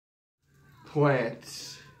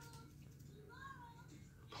Plants.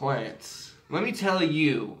 Plants. Let me tell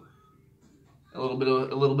you a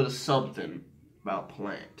little bit of something about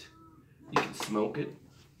plant. You can smoke it.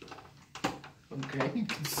 Okay, you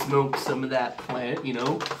can smoke some of that plant, you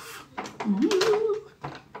know. Ooh.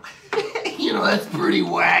 You know, that's pretty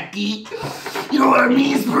wacky. You know what I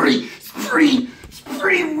mean? It's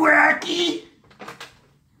pretty wacky.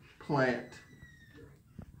 Plant.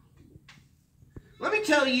 Let me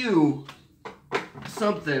tell you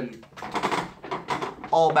something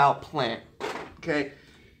all about plant, okay?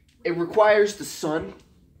 It requires the sun,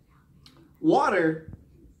 water,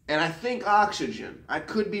 and I think oxygen. I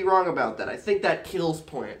could be wrong about that. I think that kills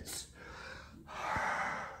plants.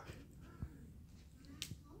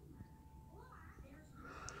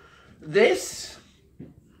 This,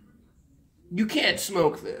 you can't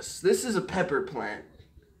smoke this. This is a pepper plant,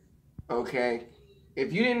 okay?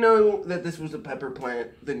 If you didn't know that this was a pepper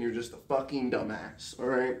plant, then you're just a fucking dumbass,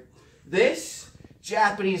 alright? This,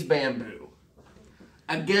 Japanese bamboo.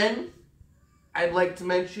 Again, I'd like to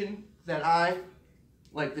mention that I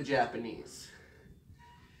like the Japanese.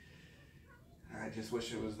 I just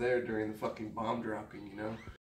wish it was there during the fucking bomb dropping, you know?